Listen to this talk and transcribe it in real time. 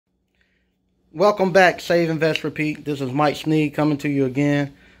Welcome back, Save, Invest, Repeat. This is Mike Sneed coming to you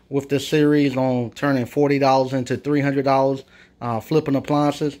again with this series on turning $40 into $300, flipping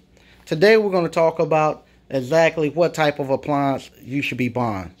appliances. Today we're going to talk about exactly what type of appliance you should be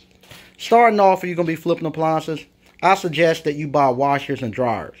buying. Starting off, if you're going to be flipping appliances, I suggest that you buy washers and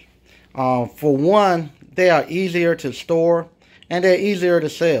dryers. For one, they are easier to store and they're easier to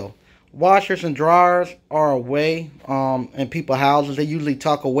sell. Washers and dryers are away in people's houses. They usually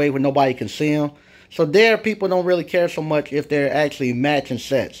tuck away where nobody can see them. So there, people don't really care so much if they're actually matching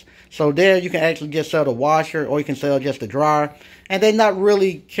sets. So there, you can actually just sell the washer or you can sell just the dryer. And they're not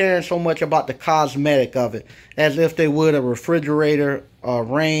really caring so much about the cosmetic of it as if they would a refrigerator, a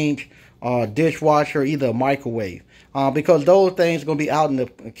range, a dishwasher, either a microwave. Because those things are going to be out in the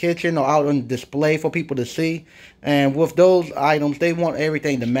kitchen or out on display for people to see. And with those items, they want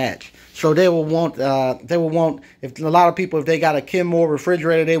everything to match. So they will want, if a lot of people, if they got a Kenmore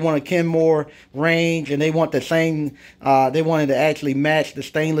refrigerator, they want a Kenmore range, and they want the same, they wanted to actually match the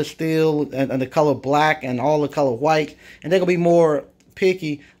stainless steel and the color black and all the color white. And they're going to be more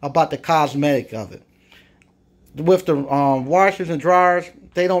picky about the cosmetic of it. With the washers and dryers,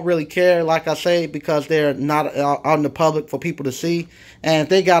 they don't really care, like I say, because they're not out in the public for people to see. And if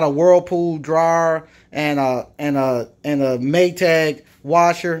they got a Whirlpool dryer and a Maytag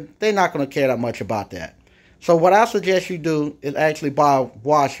washer, they're not going to care that much about that. So what I suggest you do is actually buy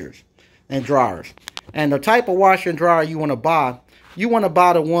washers and dryers. And the type of washer and dryer you want to buy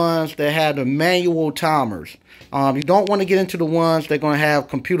the ones that have the manual timers. You don't want to get into the ones that are going to have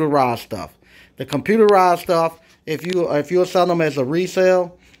computerized stuff. The computerized stuff, if you're selling them as a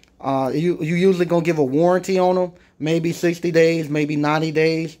resale, you usually gonna give a warranty on them, maybe 60 days, maybe 90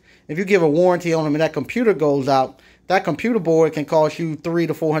 days. If you give a warranty on them and that computer goes out, that computer board can cost you $300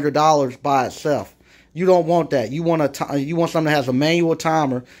 to $400 by itself. You don't want that. You want something that has a manual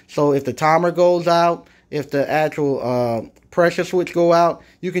timer. So if the timer goes out, if the actual pressure switch go out,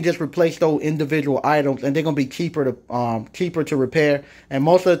 you can just replace those individual items, and they're gonna be cheaper to repair. And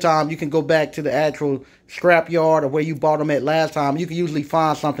most of the time, you can go back to the actual scrap yard or where you bought them at last time. You can usually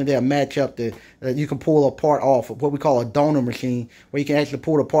find something that'll match up that you can pull a part off of, what we call a donor machine, where you can actually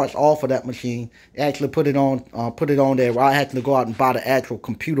pull the parts off of that machine, actually put it on there. Where I had to go out and buy the actual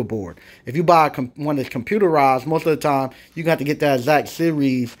computer board. If you buy one that's computerized, most of the time you got to get that exact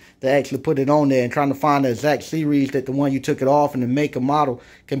series to actually put it on there, and trying to find the exact series that the one you took it off and the make and model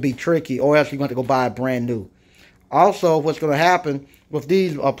can be tricky, or else you're going to go buy it brand new. Also, what's going to happen with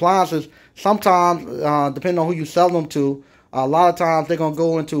these appliances, sometimes, depending on who you sell them to, a lot of times they're going to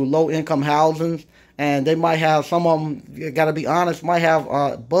go into low-income housings, and they might have, some of them, you got to be honest, might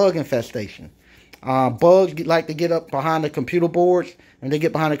have bug infestation. Bugs like to get up behind the computer boards, and they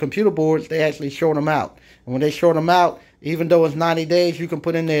get behind the computer boards, they actually short them out. And when they short them out, even though it's 90 days, you can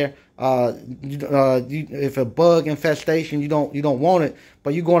put in there, if a bug infestation, you don't want it,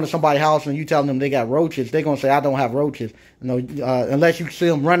 but you go into somebody's house and you tell them they got roaches, they're going to say, I don't have roaches. You know, unless you see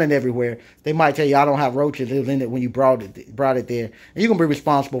them running everywhere, they might tell you, I don't have roaches. It was in it when you brought it there. And you're going to be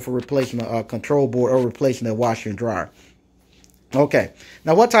responsible for replacing a control board or replacing a washer and dryer. Okay,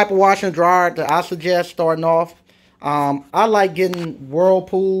 now what type of washer and dryer that I suggest starting off? I like getting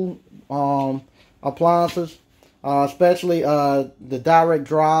Whirlpool appliances, especially the direct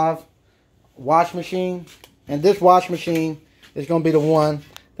drive wash machine. And this wash machine is going to be the one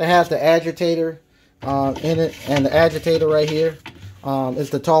that has the agitator in it, and the agitator right here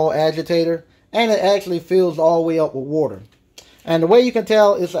is the tall agitator, and it actually fills all the way up with water. And the way you can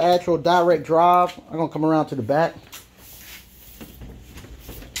tell it's an actual direct drive, I'm going to come around to the back.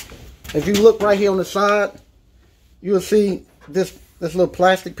 If you look right here on the side, you'll see this little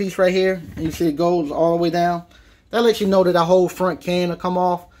plastic piece right here, and you see it goes all the way down. That lets you know that the whole front can will come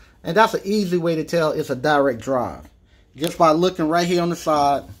off, and that's an easy way to tell it's a direct drive, just by looking right here on the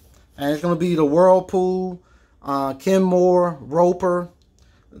side. And it's going to be the Whirlpool, Kenmore, Roper,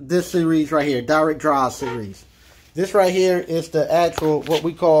 this series right here, direct drive series. This right here is the actual, what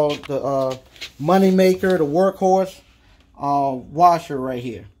we call the money maker, the workhorse washer right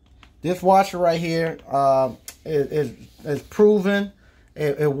here. This washer right here is proven.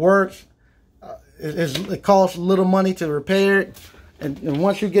 It works. It costs little money to repair it. And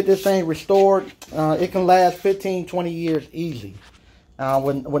once you get this thing restored, it can last 15, 20 years easy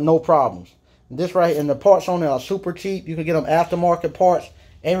with no problems. This right, and the parts on it are super cheap. You can get them aftermarket parts.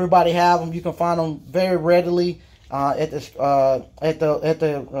 Everybody have them. You can find them very readily as I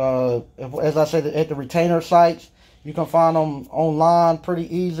said, at the retainer sites. You can find them online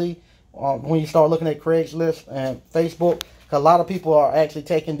pretty easy. When you start looking at Craigslist and Facebook, a lot of people are actually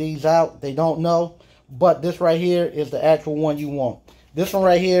taking these out. They don't know, but this right here is the actual one you want. This one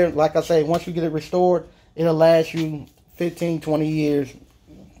right here, like I say, once you get it restored, it'll last you 15, 20 years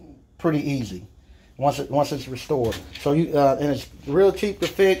pretty easy once it's restored. So and it's real cheap to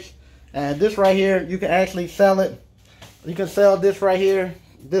fix. And this right here, you can actually sell it. You can sell this right here,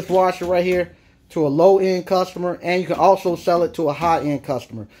 this washer right here, to a low-end customer, and you can also sell it to a high-end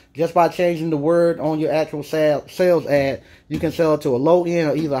customer. Just by changing the word on your actual sales ad, you can sell it to a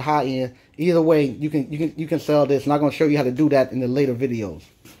low-end or either high-end. Either way, you can sell this, and I'm going to show you how to do that in the later videos.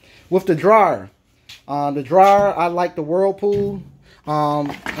 With the dryer, I like the Whirlpool,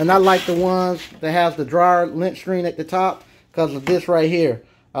 and I like the ones that has the dryer lint screen at the top because of this right here.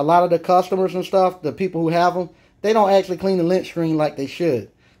 A lot of the customers and stuff, the people who have them, they don't actually clean the lint screen like they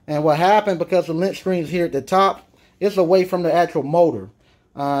should. And what happened, because the lint screen is here at the top, it's away from the actual motor.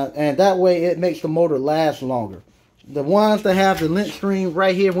 And that way it makes the motor last longer. The ones that have the lint screen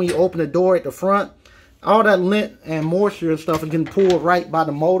right here when you open the door at the front, all that lint and moisture and stuff is getting pulled right by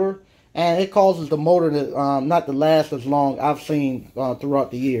the motor. And it causes the motor to not to last as long, I've seen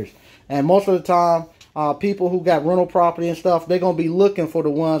throughout the years. And most of the time, people who got rental property and stuff, they're going to be looking for the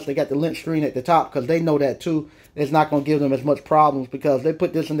ones that got the lint screen at the top because they know that too. It's not going to give them as much problems because they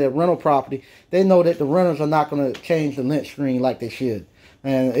put this in their rental property. They know that the renters are not going to change the lint screen like they should.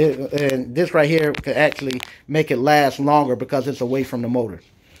 And this right here could actually make it last longer because it's away from the motor.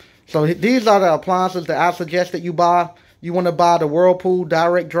 So these are the appliances that I suggest that you buy. You want to buy the Whirlpool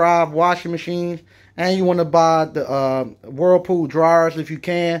direct drive washing machines, and you want to buy the Whirlpool dryers if you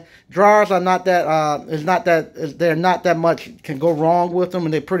can. Dryers are not that they're not that much can go wrong with them,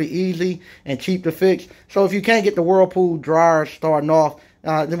 and they're pretty easy and cheap to fix. So if you can't get the Whirlpool dryers starting off,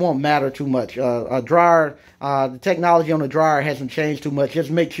 it won't matter too much. A dryer, the technology on the dryer hasn't changed too much.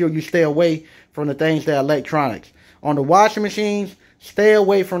 Just make sure you stay away from the things that are electronics. On the washing machines, stay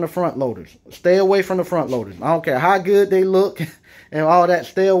away from the front loaders. Stay away from the front loaders. I don't care how good they look and all that.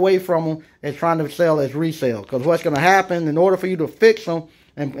 Stay away from them and trying to sell as resale. Because what's going to happen, in order for you to fix them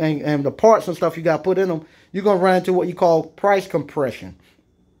and the parts and stuff you got put in them, you're going to run into what you call price compression.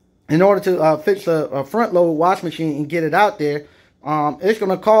 In order to fix a front load washing machine and get it out there, it's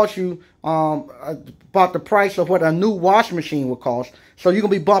going to cost you about the price of what a new washing machine would cost. So you're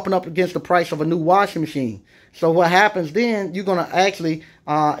going to be bumping up against the price of a new washing machine. So what happens then, you're going to actually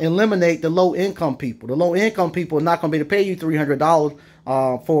eliminate the low-income people. The low-income people are not going to be able to pay you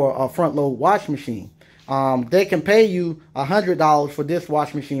 $300 for a front-load washing machine. They can pay you $100 for this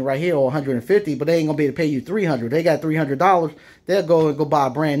washing machine right here, or $150, but they ain't going to be able to pay you $300. They got $300, they'll go buy a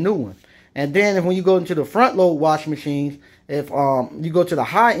brand new one. And then when you go into the front-load washing machines, if you go to the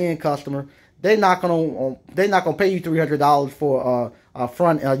high-end customer, they're not gonna pay you $300 for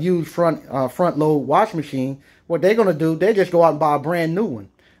a used front load washing machine. What they're gonna do, they just go out and buy a brand new one,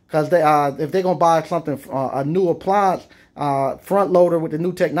 because if they're gonna buy something, a new appliance front loader with the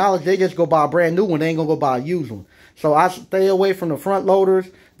new technology, they just go buy a brand new one. They ain't gonna go buy a used one. So I stay away from the front loaders.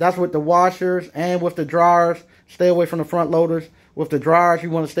 That's with the washers and with the dryers. Stay away from the front loaders. With the dryers, you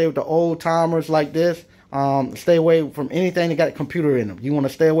want to stay with the old timers like this. Stay away from anything that got a computer in them. You want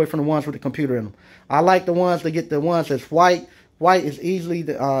to stay away from the ones with the computer in them. I like the ones that get the ones that's white. White is easily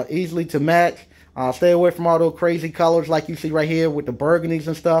to match. Stay away from all those crazy colors like you see right here with the burgundies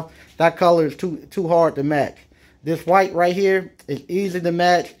and stuff. That color is too hard to match. This white right here is easy to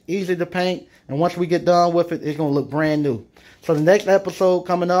match, easy to paint, and once we get done with it, it's going to look brand new. So the next episode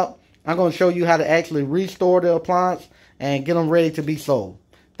coming up, I'm going to show you how to actually restore the appliance and get them ready to be sold.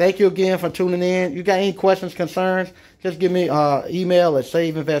 Thank you again for tuning in. You got any questions, concerns, just give me email at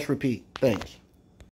Save, Invest, Repeat. Thanks.